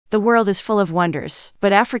The world is full of wonders,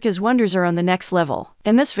 but Africa's wonders are on the next level.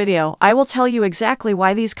 In this video, I will tell you exactly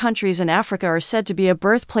why these countries in Africa are said to be a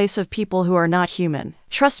birthplace of people who are not human.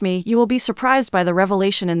 Trust me, you will be surprised by the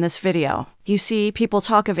revelation in this video. You see, people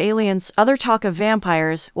talk of aliens, others talk of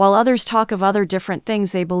vampires, while others talk of other different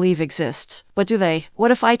things they believe exist. But do they?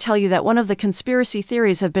 What if I tell you that one of the conspiracy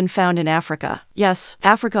theories have been found in Africa? Yes,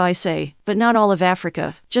 Africa I say, but not all of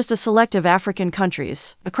Africa, just a select of African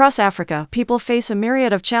countries. Across Africa, people face a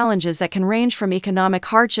myriad of challenges that can range from economic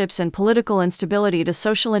hardships and political instability to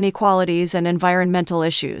social inequalities and environmental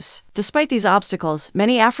issues. Despite these obstacles,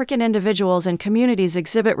 many African individuals and communities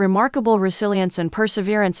exhibit remarkable resilience and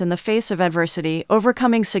perseverance in the face of adversity,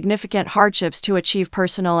 overcoming significant hardships to achieve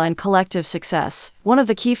personal and collective success. One of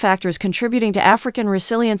the key factors contributing to African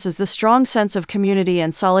resilience is the strong sense of community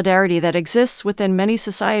and solidarity that exists within many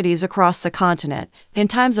societies across the continent. In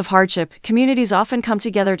times of hardship, communities often come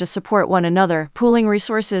together to support one another, pooling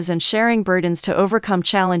resources and sharing burdens to overcome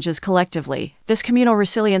challenges collectively. This communal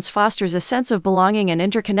resilience fosters a sense of belonging and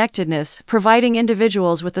interconnectedness, providing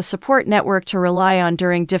individuals with a support network to rely on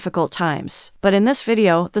during difficult times. But in this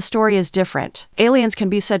video, the story is different. Aliens can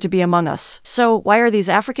be said to be among us. So, why are these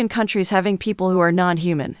African countries having people who are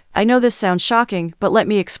non-human? I know this sounds shocking, but let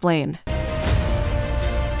me explain.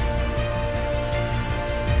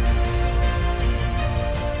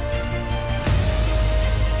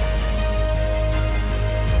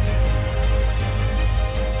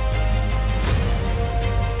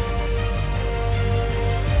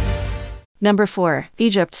 Number 4.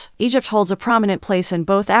 Egypt. Egypt holds a prominent place in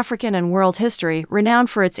both African and world history, renowned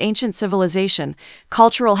for its ancient civilization,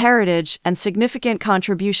 cultural heritage, and significant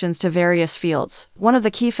contributions to various fields. One of the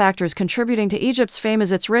key factors contributing to Egypt's fame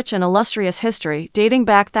is its rich and illustrious history, dating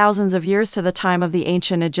back thousands of years to the time of the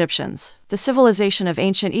ancient Egyptians. The civilization of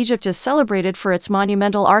ancient Egypt is celebrated for its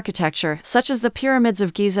monumental architecture, such as the pyramids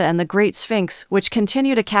of Giza and the Great Sphinx, which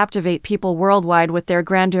continue to captivate people worldwide with their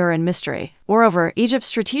grandeur and mystery. Moreover, Egypt's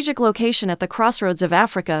strategic location at the crossroads of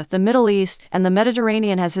Africa, the Middle East, and the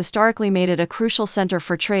Mediterranean has historically made it a crucial center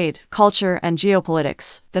for trade, culture, and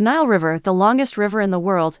geopolitics. The Nile River, the longest river in the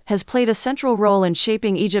world, has played a central role in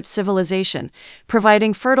shaping Egypt's civilization,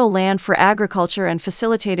 providing fertile land for agriculture and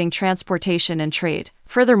facilitating transportation and trade.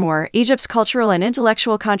 Furthermore, Egypt's cultural and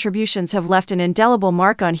intellectual contributions have left an indelible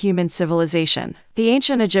mark on human civilization. The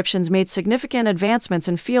ancient Egyptians made significant advancements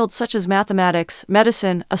in fields such as mathematics,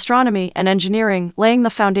 medicine, astronomy, and engineering, laying the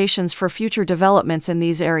foundations for future developments in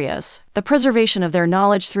these areas. The preservation of their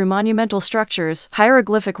knowledge through monumental structures,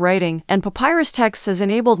 hieroglyphic writing, and papyrus texts has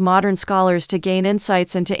enabled modern scholars to gain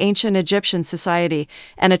insights into ancient Egyptian society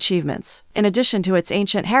and achievements. In addition to its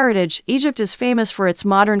ancient heritage, Egypt is famous for its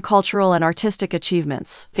modern cultural and artistic achievements.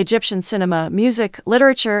 Egyptian cinema, music,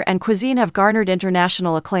 literature, and cuisine have garnered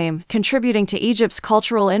international acclaim, contributing to Egypt's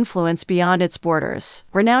cultural influence beyond its borders.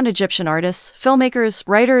 Renowned Egyptian artists, filmmakers,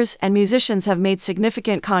 writers, and musicians have made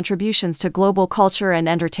significant contributions to global culture and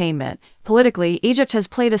entertainment. Politically, Egypt has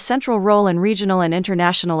played a central role in regional and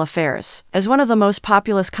international affairs. As one of the most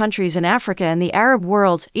populous countries in Africa and the Arab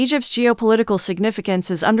world, Egypt's geopolitical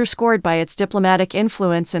significance is underscored by its diplomatic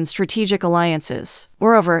influence and strategic alliances.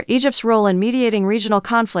 Moreover, Egypt's role in mediating regional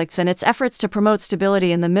conflicts and its efforts to promote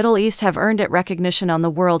stability in the Middle East have earned it recognition on the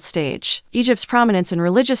world stage. Egypt's prominence in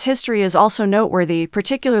religious history is also noteworthy,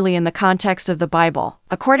 particularly in the context of the Bible.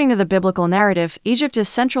 According to the biblical narrative, Egypt is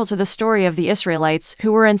central to the story of the Israelites,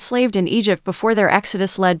 who were enslaved in Egypt before their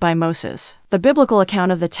exodus led by Moses. The biblical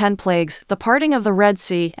account of the 10 plagues, the parting of the Red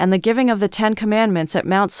Sea, and the giving of the 10 Commandments at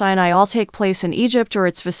Mount Sinai all take place in Egypt or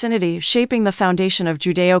its vicinity, shaping the foundation of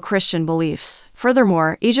Judeo-Christian beliefs.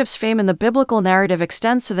 Furthermore, Egypt's fame in the biblical narrative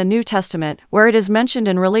extends to the New Testament, where it is mentioned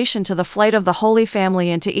in relation to the flight of the Holy Family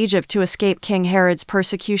into Egypt to escape King Herod's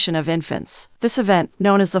persecution of infants. This event,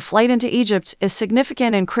 known as the Flight into Egypt, is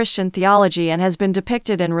significant in Christian theology and has been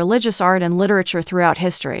depicted in religious art and literature throughout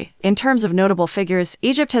history. In terms of notable figures,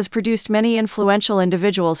 Egypt has produced many influential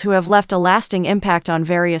individuals who have left a lasting impact on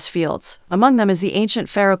various fields. Among them is the ancient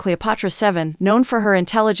pharaoh Cleopatra VII, known for her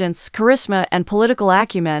intelligence, charisma, and political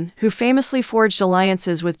acumen, who famously forged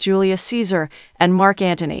alliances with Julius Caesar and Mark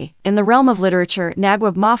Antony. In the realm of literature,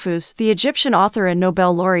 Naguib Mahfouz, the Egyptian author and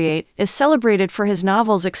Nobel laureate, is celebrated for his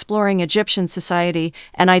novels exploring Egyptian society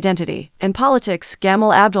and identity. In politics,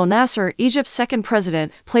 Gamal Abdel Nasser, Egypt's second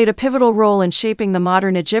president, played a pivotal role in shaping the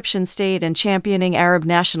modern Egyptian state and championing Arab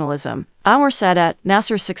nationalism. Anwar Sadat,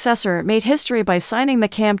 Nasser's successor, made history by signing the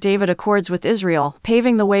Camp David Accords with Israel,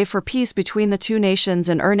 paving the way for peace between the two nations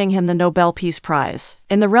and earning him the Nobel Peace Prize.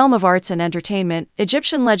 In the realm of arts and entertainment,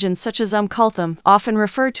 Egyptian legends such as Kulthum, often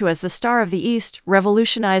referred to as the Star of the East,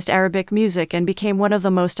 revolutionized Arabic music and became one of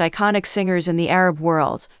the most iconic singers in the Arab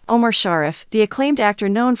world. Omar Sharif, the acclaimed actor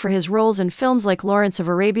known for his roles in films like Lawrence of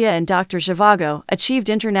Arabia and Dr. Zhivago,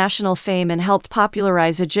 achieved international fame and helped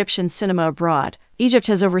popularize Egyptian cinema abroad. Egypt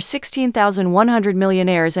has over 16,100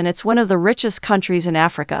 millionaires and it's one of the richest countries in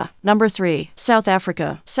Africa. Number 3. South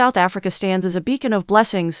Africa. South Africa stands as a beacon of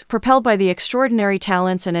blessings, propelled by the extraordinary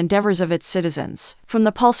talents and endeavors of its citizens. From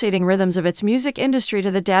the pulsating rhythms of its music industry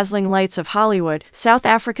to the dazzling lights of Hollywood, South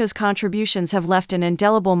Africa's contributions have left an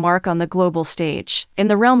indelible mark on the global stage. In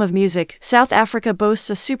the realm of music, South Africa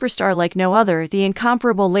boasts a superstar like no other, the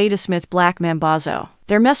incomparable Ladysmith Black Mambazo.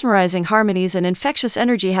 Their mesmerizing harmonies and infectious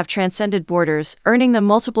energy have transcended borders, earning them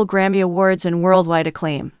multiple Grammy Awards and worldwide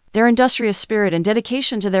acclaim. Their industrious spirit and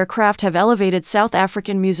dedication to their craft have elevated South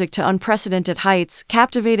African music to unprecedented heights,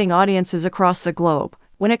 captivating audiences across the globe.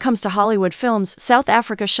 When it comes to Hollywood films, South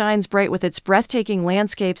Africa shines bright with its breathtaking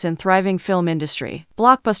landscapes and thriving film industry.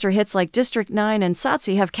 Blockbuster hits like District 9 and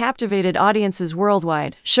Tsotsi have captivated audiences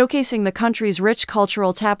worldwide, showcasing the country's rich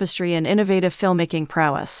cultural tapestry and innovative filmmaking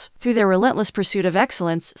prowess. Through their relentless pursuit of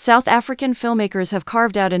excellence, South African filmmakers have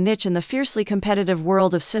carved out a niche in the fiercely competitive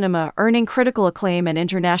world of cinema, earning critical acclaim and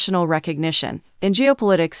international recognition. In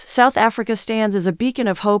geopolitics, South Africa stands as a beacon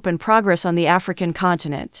of hope and progress on the African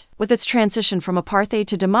continent. With its transition from apartheid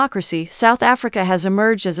to democracy, South Africa has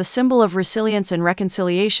emerged as a symbol of resilience and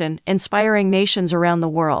reconciliation, inspiring nations around the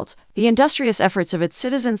world. The industrious efforts of its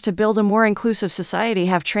citizens to build a more inclusive society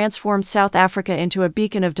have transformed South Africa into a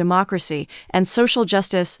beacon of democracy and social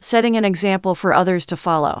justice, setting an example for others to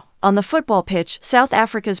follow. On the football pitch, South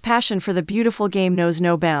Africa's passion for the beautiful game knows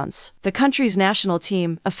no bounds. The country's national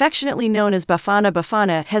team, affectionately known as Bafana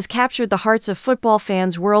Bafana, has captured the hearts of football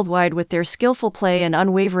fans worldwide with their skillful play and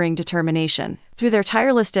unwavering determination. Through their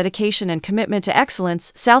tireless dedication and commitment to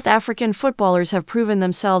excellence, South African footballers have proven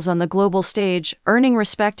themselves on the global stage, earning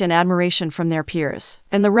respect and admiration from their peers.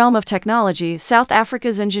 In the realm of technology, South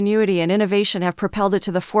Africa's ingenuity and innovation have propelled it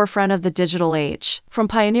to the forefront of the digital age. From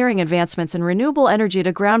pioneering advancements in renewable energy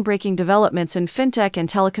to groundbreaking developments in fintech and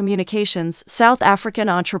telecommunications, South African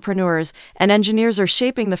entrepreneurs and engineers are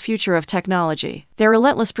shaping the future of technology. Their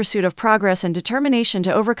relentless pursuit of progress and determination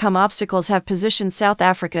to overcome obstacles have positioned South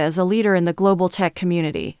Africa as a leader in the global tech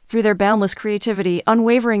community. Through their boundless creativity,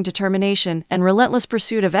 unwavering determination, and relentless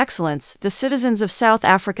pursuit of excellence, the citizens of South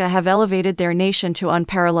Africa have elevated their nation to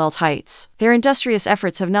unparalleled heights. Their industrious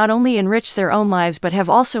efforts have not only enriched their own lives but have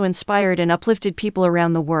also inspired and uplifted people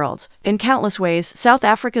around the world. In countless ways, South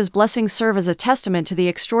Africa's blessings serve as a testament to the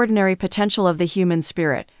extraordinary potential of the human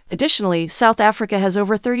spirit. Additionally, South Africa has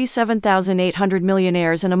over 37,800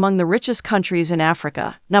 millionaires and among the richest countries in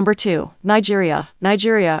Africa. Number 2. Nigeria.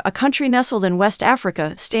 Nigeria, a country nestled in West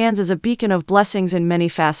Africa, stands as a beacon of blessings in many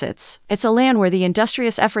facets. It's a land where the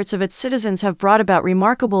industrious efforts of its citizens have brought about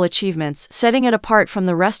remarkable achievements, setting it apart from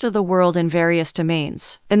the rest of the world in various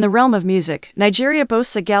domains. In the realm of music, Nigeria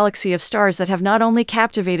boasts a galaxy of stars that have not only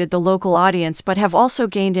captivated the local audience but have also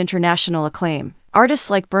gained international acclaim. Artists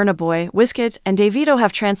like Burna Boy, Wizkid, and Davido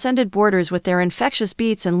have transcended borders with their infectious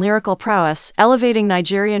beats and lyrical prowess, elevating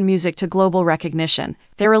Nigerian music to global recognition.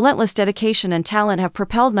 Their relentless dedication and talent have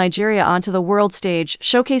propelled Nigeria onto the world stage,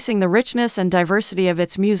 showcasing the richness and diversity of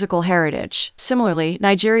its musical heritage. Similarly,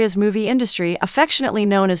 Nigeria's movie industry, affectionately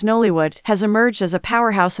known as Nollywood, has emerged as a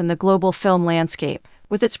powerhouse in the global film landscape.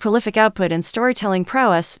 With its prolific output and storytelling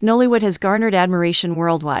prowess, Nollywood has garnered admiration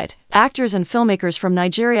worldwide. Actors and filmmakers from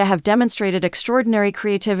Nigeria have demonstrated extraordinary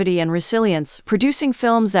creativity and resilience, producing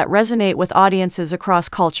films that resonate with audiences across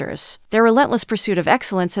cultures. Their relentless pursuit of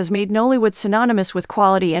excellence has made Nollywood synonymous with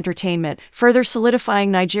quality entertainment, further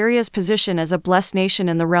solidifying Nigeria's position as a blessed nation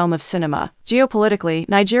in the realm of cinema. Geopolitically,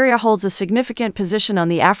 Nigeria holds a significant position on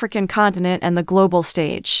the African continent and the global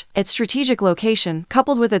stage. Its strategic location,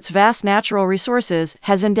 coupled with its vast natural resources,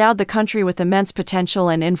 has endowed the country with immense potential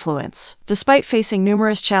and influence. Despite facing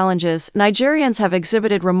numerous challenges, Nigerians have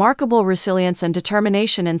exhibited remarkable resilience and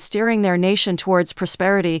determination in steering their nation towards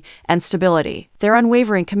prosperity and stability. Their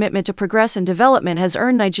unwavering commitment to progress and development has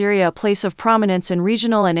earned Nigeria a place of prominence in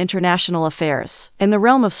regional and international affairs. In the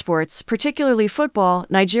realm of sports, particularly football,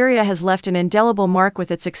 Nigeria has left an indelible mark with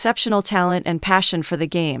its exceptional talent and passion for the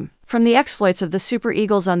game. From the exploits of the Super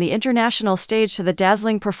Eagles on the international stage to the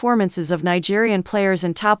dazzling performances of Nigerian players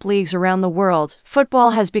in top leagues around the world,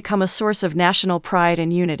 football has become a source of national pride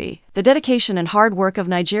and unity. The dedication and hard work of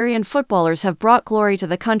Nigerian footballers have brought glory to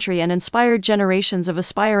the country and inspired generations of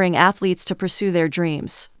aspiring athletes to pursue their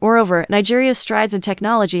dreams. Moreover, Nigeria's strides in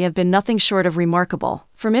technology have been nothing short of remarkable.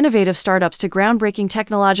 From innovative startups to groundbreaking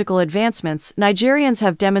technological advancements, Nigerians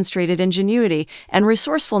have demonstrated ingenuity and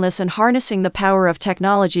resourcefulness in harnessing the power of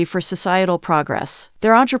technology for societal progress.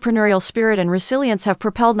 Their entrepreneurial spirit and resilience have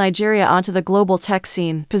propelled Nigeria onto the global tech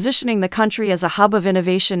scene, positioning the country as a hub of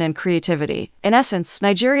innovation and creativity. In essence,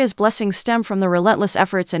 Nigeria's blessings stem from the relentless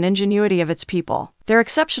efforts and ingenuity of its people. Their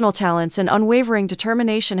exceptional talents and unwavering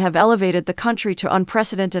determination have elevated the country to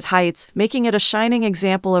unprecedented heights, making it a shining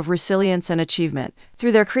example of resilience and achievement.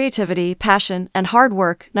 Through their creativity, passion, and hard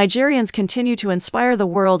work, Nigerians continue to inspire the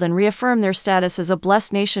world and reaffirm their status as a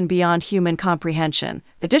blessed nation beyond human comprehension.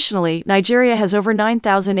 Additionally, Nigeria has over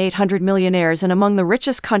 9,800 millionaires and among the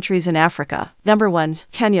richest countries in Africa. Number 1.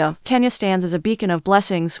 Kenya. Kenya stands as a beacon of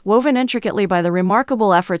blessings, woven intricately by the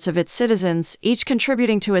remarkable efforts of its citizens, each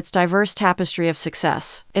contributing to its diverse tapestry of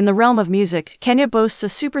success. In the realm of music, Kenya boasts a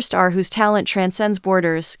superstar whose talent transcends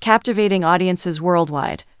borders, captivating audiences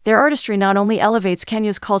worldwide. Their artistry not only elevates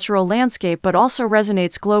Kenya's cultural landscape but also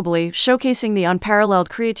resonates globally, showcasing the unparalleled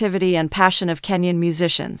creativity and passion of Kenyan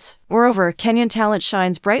musicians. Moreover, Kenyan talent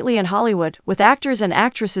shines brightly in Hollywood, with actors and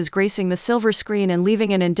actresses gracing the silver screen and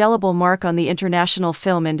leaving an indelible mark on the international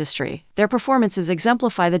film industry. Their performances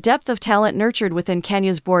exemplify the depth of talent nurtured within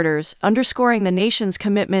Kenya's borders, underscoring the nation's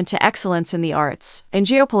commitment to excellence in the arts. In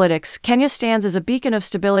geopolitics, Kenya stands as a beacon of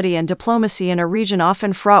stability and diplomacy in a region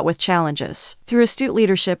often fraught with challenges. Through astute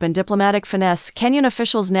leadership and diplomatic finesse, Kenyan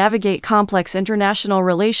officials navigate complex international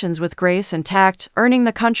relations with grace and tact, earning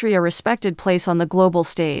the country a respected place on the global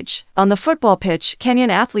stage. On the football pitch, Kenyan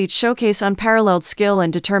athletes showcase unparalleled skill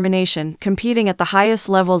and determination, competing at the highest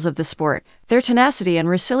levels of the sport. Their tenacity and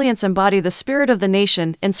resilience embody the spirit of the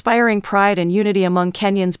nation, inspiring pride and unity among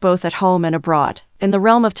Kenyans both at home and abroad. In the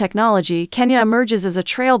realm of technology, Kenya emerges as a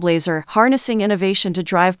trailblazer, harnessing innovation to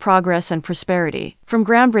drive progress and prosperity. From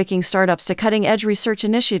groundbreaking startups to cutting-edge research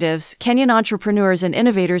initiatives, Kenyan entrepreneurs and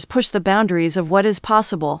innovators push the boundaries of what is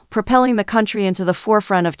possible, propelling the country into the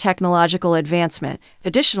forefront of technological advancement.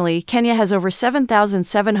 Additionally, Kenya has over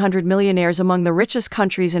 7,700 millionaires among the richest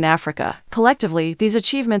countries in Africa. Collectively, these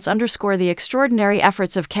achievements underscore the extraordinary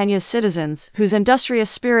efforts of Kenya's citizens, whose industrious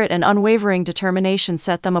spirit and unwavering determination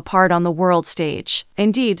set them apart on the world stage.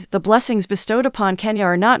 Indeed, the blessings bestowed upon Kenya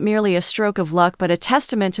are not merely a stroke of luck but a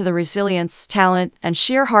testament to the resilience, talent, and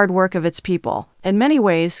sheer hard work of its people. In many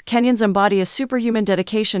ways, Kenyans embody a superhuman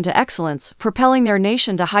dedication to excellence, propelling their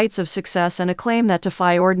nation to heights of success and acclaim that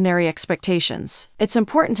defy ordinary expectations. It's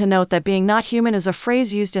important to note that being not human is a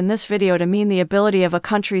phrase used in this video to mean the ability of a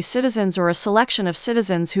country's citizens or a selection of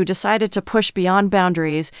citizens who decided to push beyond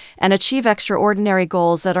boundaries and achieve extraordinary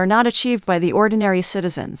goals that are not achieved by the ordinary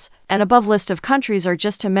citizens. An above list of countries are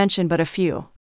just to mention but a few.